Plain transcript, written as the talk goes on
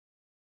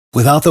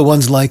Without the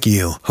ones like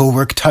you, who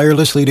work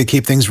tirelessly to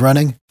keep things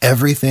running,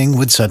 everything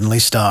would suddenly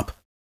stop.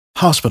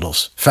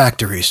 Hospitals,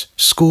 factories,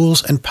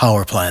 schools, and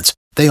power plants,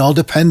 they all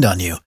depend on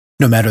you.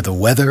 No matter the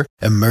weather,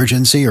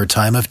 emergency, or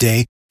time of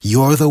day,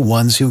 you're the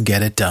ones who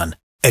get it done.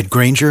 At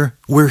Grainger,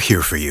 we're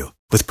here for you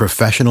with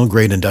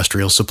professional-grade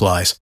industrial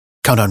supplies.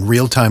 Count on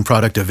real-time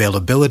product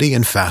availability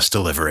and fast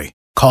delivery.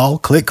 Call,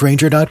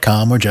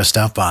 clickgrainger.com, or just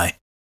stop by.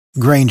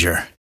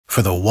 Grainger,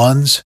 for the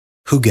ones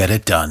who get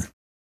it done.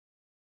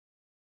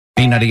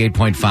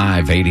 B98.5,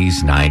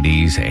 80s,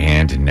 90s,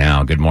 and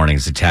now. Good morning.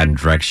 It's the Tad and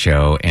Drex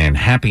Show, and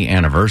happy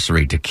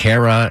anniversary to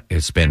Kara.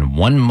 It's been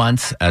 1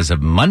 month as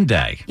of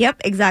Monday.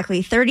 Yep,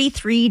 exactly.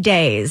 33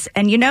 days.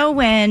 And you know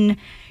when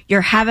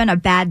you're having a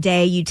bad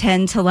day, you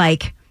tend to,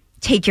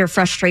 take your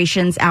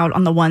frustrations out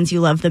on the ones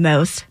you love the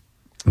most?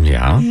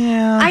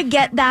 Yeah. I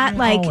get that,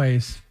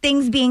 always.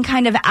 Things being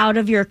kind of out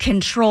of your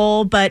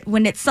control, but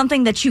when it's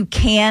something that you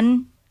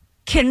can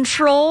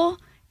control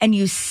and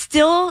you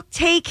still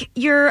take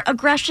your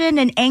aggression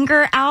and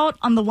anger out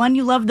on the one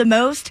you love the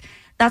most,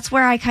 that's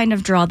where I kind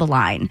of draw the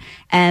line.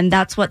 And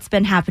that's what's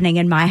been happening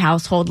in my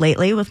household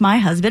lately with my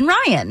husband,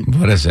 Ryan.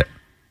 What is it?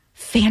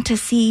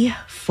 Fantasy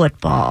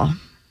football.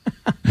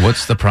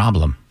 What's the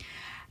problem?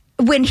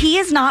 When he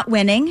is not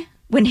winning,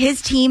 when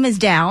his team is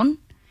down,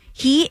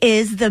 he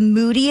is the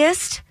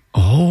moodiest,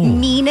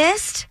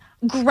 meanest,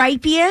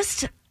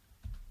 gripiest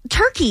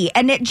turkey.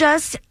 And it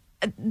just,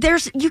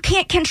 you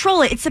can't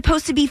control it. It's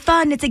supposed to be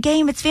fun. It's a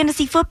game. It's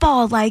fantasy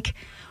football.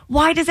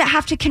 Why does it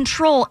have to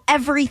control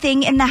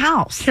everything in the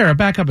house? Kara,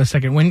 back up a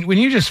second. When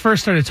you just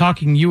first started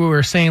talking, you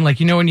were saying,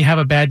 when you have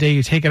a bad day,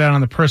 you take it out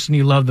on the person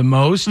you love the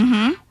most.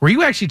 Mm-hmm. Were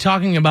you actually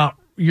talking about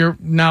your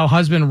now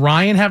husband,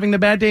 Ryan, having the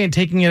bad day and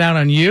taking it out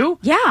on you?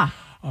 Yeah.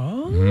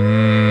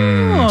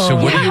 So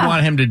what do you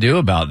want him to do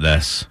about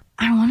this?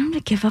 I want him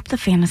to give up the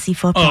fantasy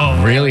football.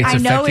 Oh, really? It's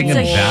affecting him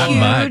that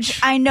much?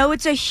 I know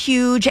it's a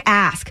huge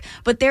ask,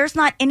 but there's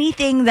not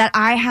anything that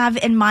I have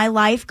in my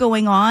life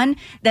going on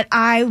that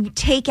I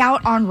take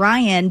out on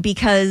Ryan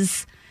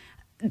because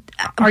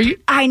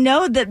I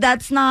know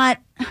that's not...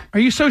 Are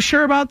you so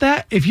sure about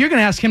that? If you're going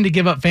to ask him to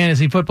give up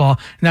fantasy football,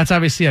 and that's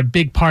obviously a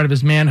big part of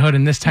his manhood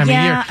in this time of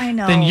year, I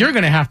know. Then you're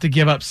going to have to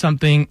give up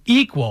something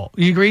equal.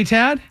 You agree,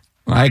 Tad?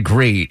 I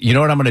agree. You know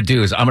what I'm going to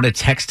do is I'm going to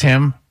text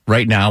him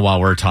right now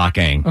while we're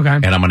talking. Okay.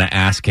 And I'm going to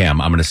ask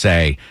him, I'm going to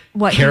say,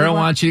 Kara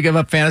wants you to give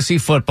up fantasy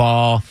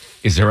football.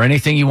 Is there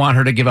anything you want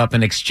her to give up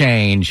in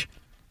exchange?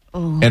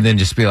 And then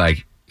just be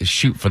like,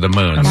 shoot for the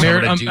moon.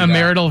 A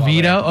marital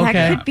veto? Okay.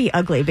 That could be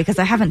ugly because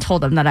I haven't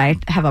told him that I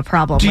have a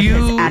problem with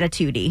his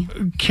attitude-y.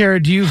 Kara,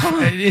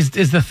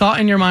 is the thought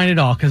in your mind at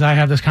all? Because I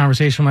have this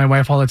conversation with my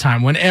wife all the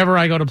time. Whenever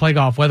I go to play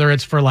golf, whether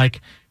it's for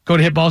go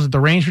to hit balls at the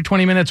range for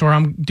 20 minutes or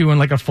I'm doing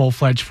a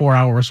full-fledged 4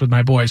 hours with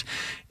my boys,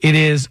 it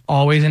is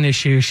always an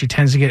issue. She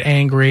tends to get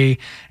angry,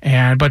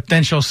 but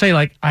then she'll say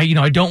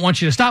I don't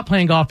want you to stop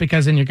playing golf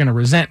because then you're going to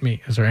resent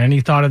me. Is there any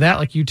thought of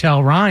that? You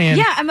tell Ryan.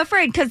 Yeah, I'm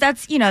afraid because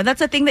that's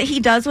a thing that he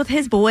does with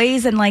his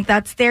boys and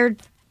that's their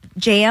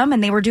jam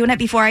and they were doing it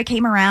before I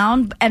came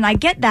around and I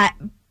get that.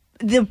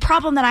 The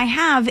problem that I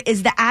have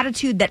is the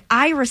attitude that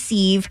I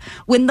receive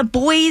when the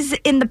boys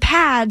in the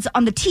pads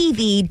on the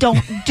TV don't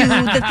do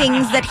the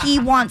things that he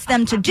wants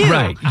them to do.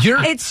 Right.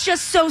 It's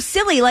just so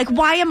silly.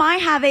 Why am I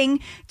having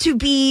to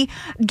be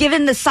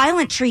given the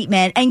silent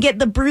treatment and get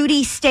the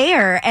broody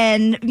stare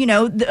and,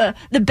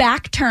 the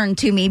back turned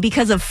to me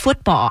because of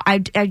football?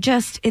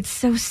 It's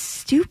so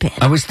stupid.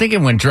 I was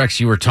thinking when Drex,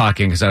 you were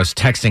talking, because I was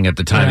texting at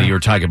the time that you were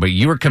talking, but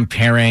you were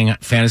comparing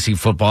fantasy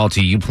football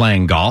to you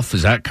playing golf.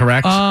 Is that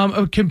correct?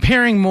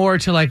 Comparing more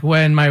to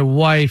when my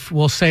wife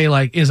will say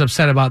is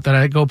upset about that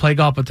I go play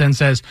golf, but then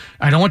says,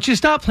 I don't want you to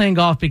stop playing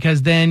golf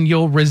because then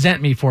you'll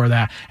resent me for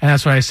that. And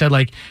that's what I said.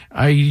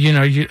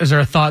 Is there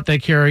a thought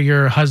that Kara,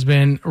 your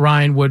husband,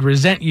 Ryan, would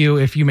resent you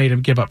if you made him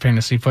give up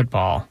fantasy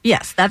football?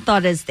 Yes, that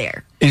thought is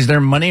there. Is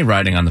there money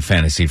riding on the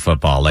fantasy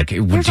football? Do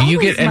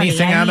you get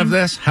anything out of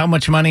this? How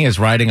much money is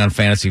riding on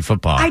fantasy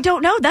football? I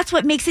don't know. That's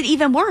what makes it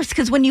even worse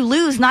because when you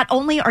lose, not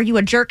only are you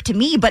a jerk to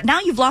me, but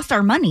now you've lost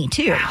our money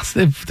too.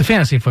 The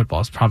fantasy football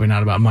is probably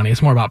not about money.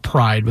 It's more about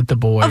pride with the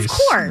boys. Of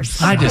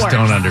course. I just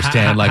don't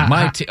understand.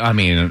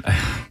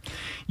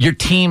 Your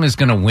team is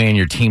going to win.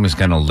 Your team is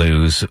going to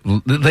lose.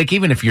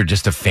 Even if you're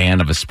just a fan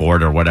of a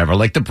sport or whatever,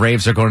 the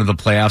Braves are going to the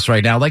playoffs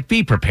right now.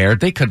 Be prepared.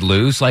 They could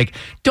lose.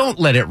 Don't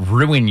let it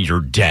ruin your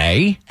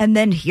day. And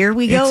then here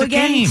we go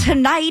again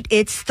tonight.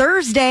 It's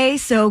Thursday.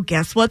 So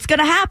guess what's going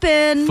to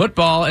happen?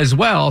 Football as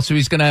well. So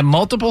he's going to have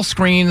multiple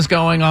screens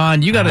going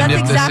on. You got to nip this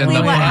in the bud. That's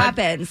exactly what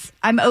happens.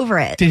 I'm over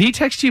it. Did he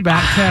text you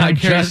back? I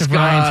just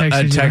got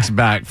a text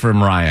back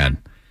from Ryan.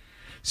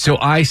 So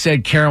I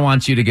said, Kara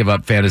wants you to give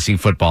up fantasy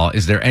football.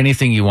 Is there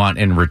anything you want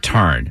in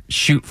return?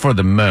 Shoot for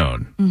the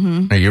moon.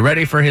 Mm-hmm. Are you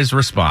ready for his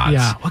response?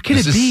 Yeah. What could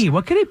it be?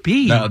 What could it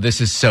be? No, this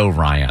is so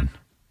Ryan.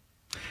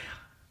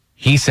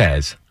 He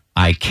says,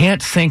 I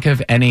can't think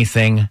of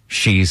anything.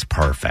 She's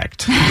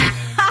perfect.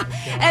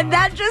 And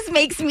that just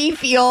makes me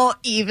feel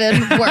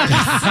even worse.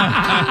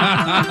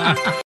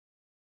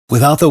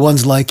 Without the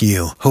ones like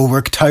you, who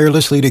work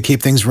tirelessly to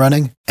keep things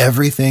running,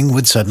 everything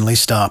would suddenly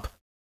stop.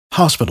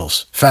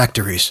 Hospitals,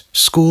 factories,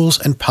 schools,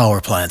 and power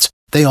plants,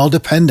 they all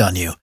depend on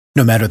you.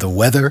 No matter the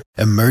weather,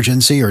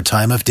 emergency, or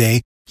time of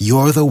day,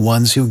 you're the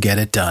ones who get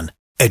it done.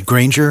 At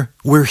Grainger,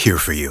 we're here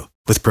for you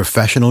with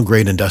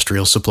professional-grade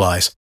industrial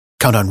supplies.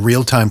 Count on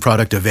real-time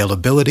product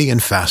availability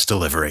and fast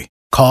delivery.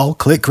 Call,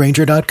 click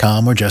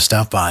Grainger.com, or just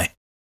stop by.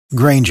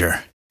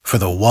 Grainger, for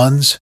the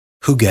ones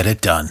who get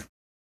it done.